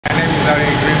I'm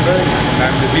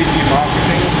the VP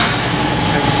Marketing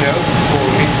and Sales for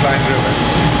Ornit RIVETS.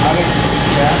 Alex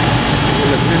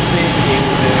will assist me in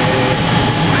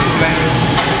explaining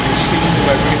the machine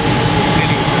vibrating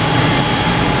cleaning system.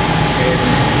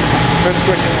 First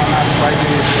question I'll ask, why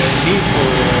there is a need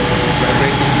for a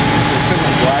vibrating cleaning system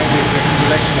and why there is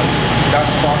accumulation of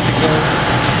dust particles,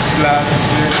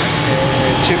 slugs,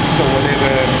 chips or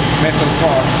whatever metal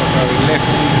parts that are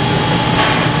left in the system.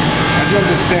 As you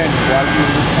understand, while you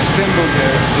assemble the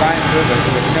blind rivet,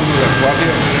 you assemble the body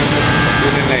of the rivet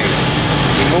with a nail.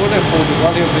 In order for the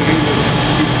body of the rivet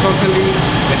to be totally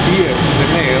adhere to the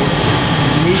nail,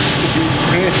 it needs to be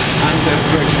pressed under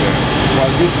pressure.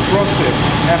 While this process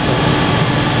happens,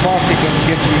 particles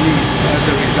get released as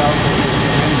a result of the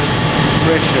tremendous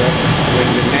pressure when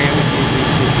the nail is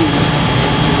introduced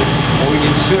or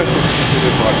inserted into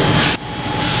the body.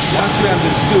 Once we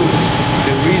understood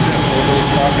the reason for those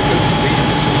particles to be in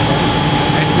the system,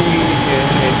 let me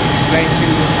explain to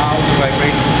you how the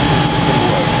vibrating system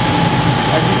works.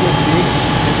 As you can see,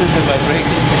 this is a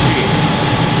vibrating machine.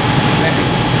 The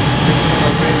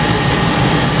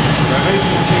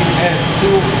vibrating machine has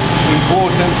two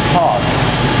important parts: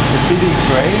 the feeding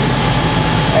tray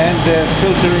and the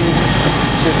filtering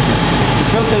system. The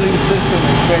filtering system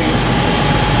is based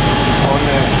on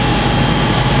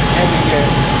having a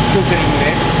filtering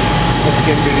net that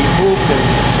can be removed and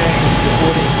changed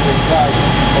according to the size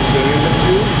of the rivet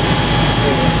tube.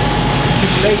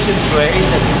 Inflation tray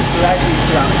that is slightly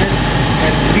slanted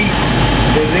and feeds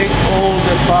all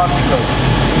the particles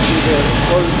into the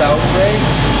cold down tray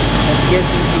and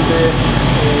gets into the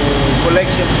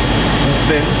collection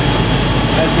bin.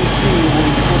 As you see, we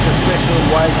put a special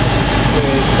white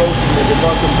coating at the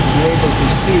bottom to be able to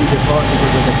see the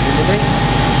particles that accumulate.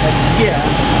 And here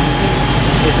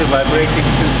is the vibrating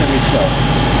system itself.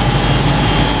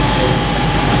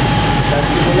 The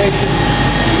accumulation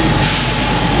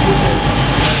uses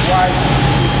a white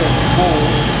piece of ball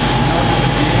in order to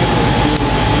be able to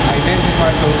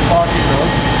identify those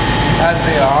particles as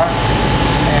they are,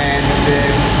 and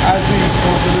as we go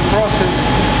through the process,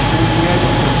 we'll be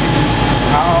able to see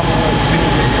how good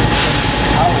the system,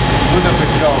 how good of a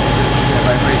job this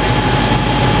vibrating system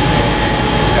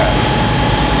does.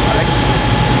 Alex?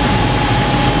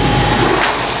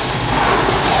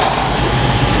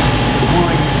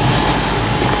 Moving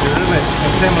the rivets,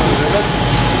 assemble the rivets.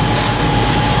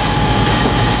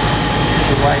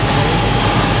 The white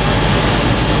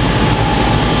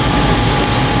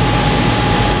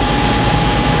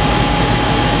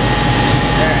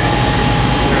and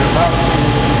we're about to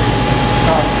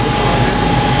start the process.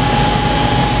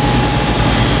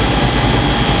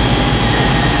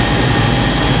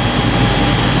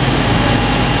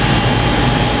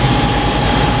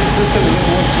 The system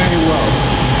works very well.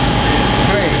 The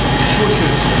tray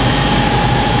pushes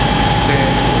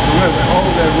all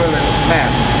the rivet's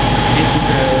mass into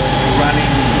the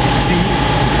running sieve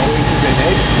or into the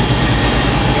net,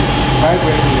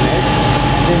 vibrating net,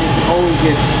 and then it all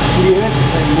gets cleared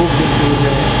and moved into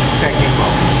the packing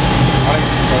box. Alright,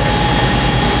 go ahead.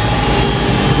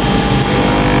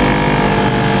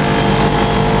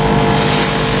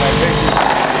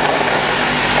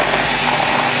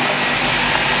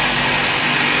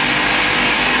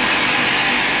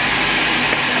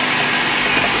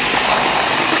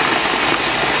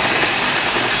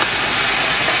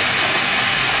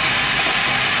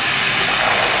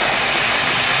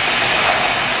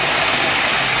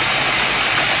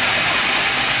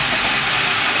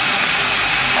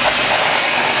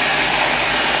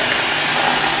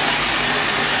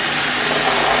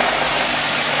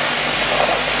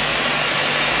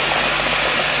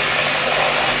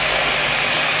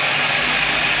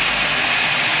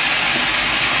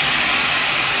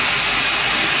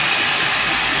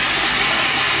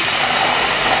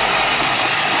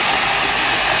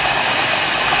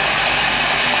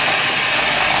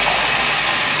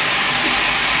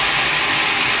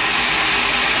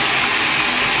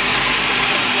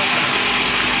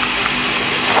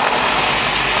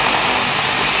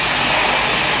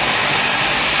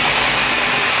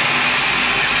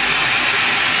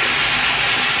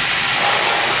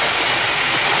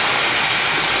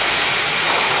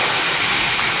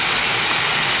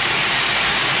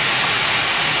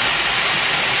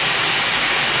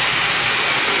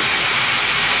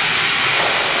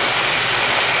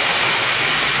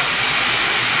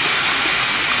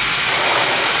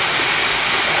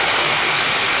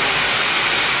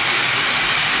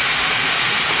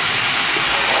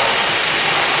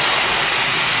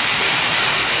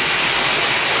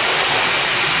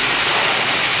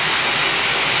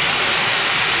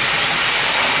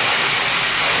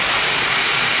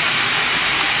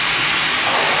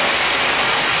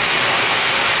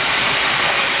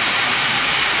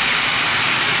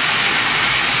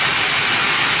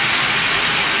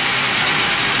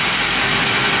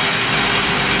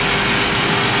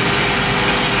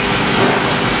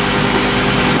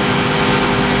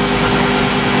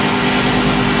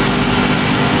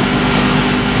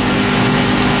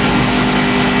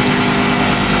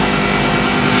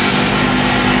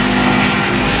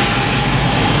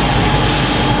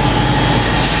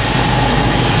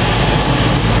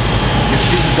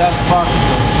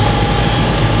 particles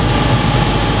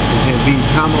that have been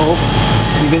come off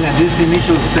even at this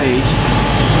initial stage,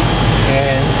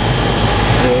 and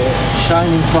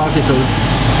shining particles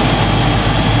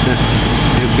that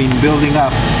have been building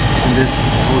up on this,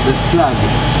 or the slug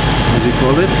as we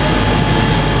call it,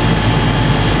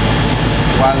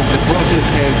 while the process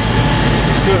has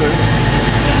occurred.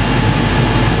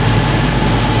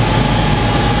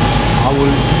 I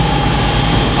will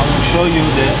show you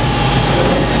the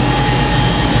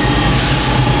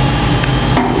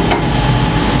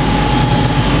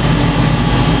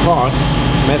parts,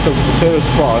 metal ferrous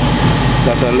parts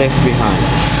that are left behind.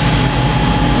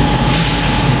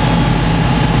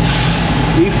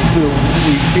 If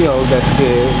we feel that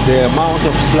the amount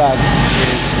of slag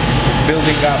is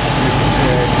building up is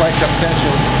quite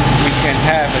substantial, we can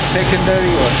have a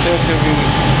secondary or tertiary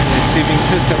sieving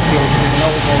system to no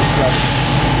more slag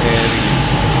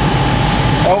release.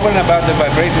 Over and about the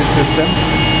vibrating system,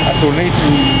 at Ornit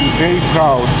we are very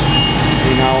proud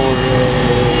in our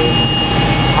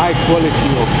high quality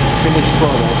of finished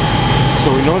product.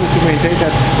 So in order to maintain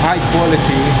that high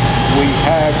quality, we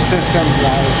have systems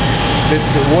like this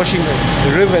washing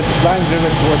rivets, blind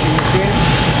rivets washing machine.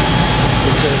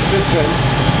 It's a system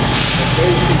that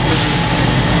basically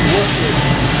washes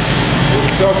with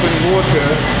soap and water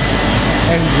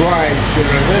and dries the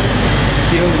rivets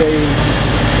till they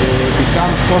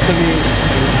become totally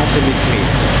and utterly clean.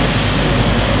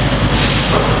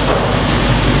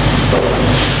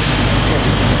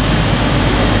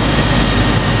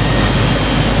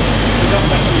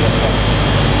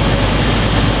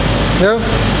 No?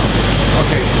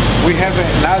 Okay, we have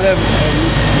another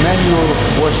manual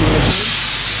washing machine.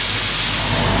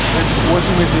 The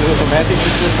washing machine is automatic,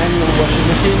 it's a manual washing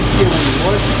machine. Here we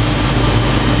wash,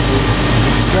 we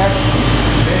extract,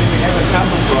 then we have a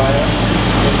tumble dryer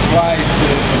that dries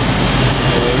the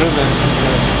rivets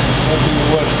and we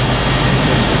wash.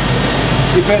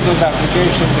 Depends on the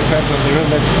application, depends on the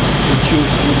rivets, we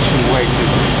choose which way to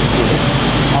do it.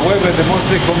 However, the most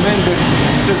recommended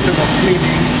system of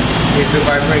cleaning is the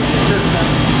vibrating system.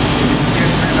 It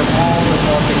gets rid of all the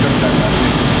particles that are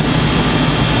necessary.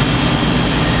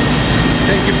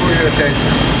 Thank you for your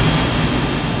attention.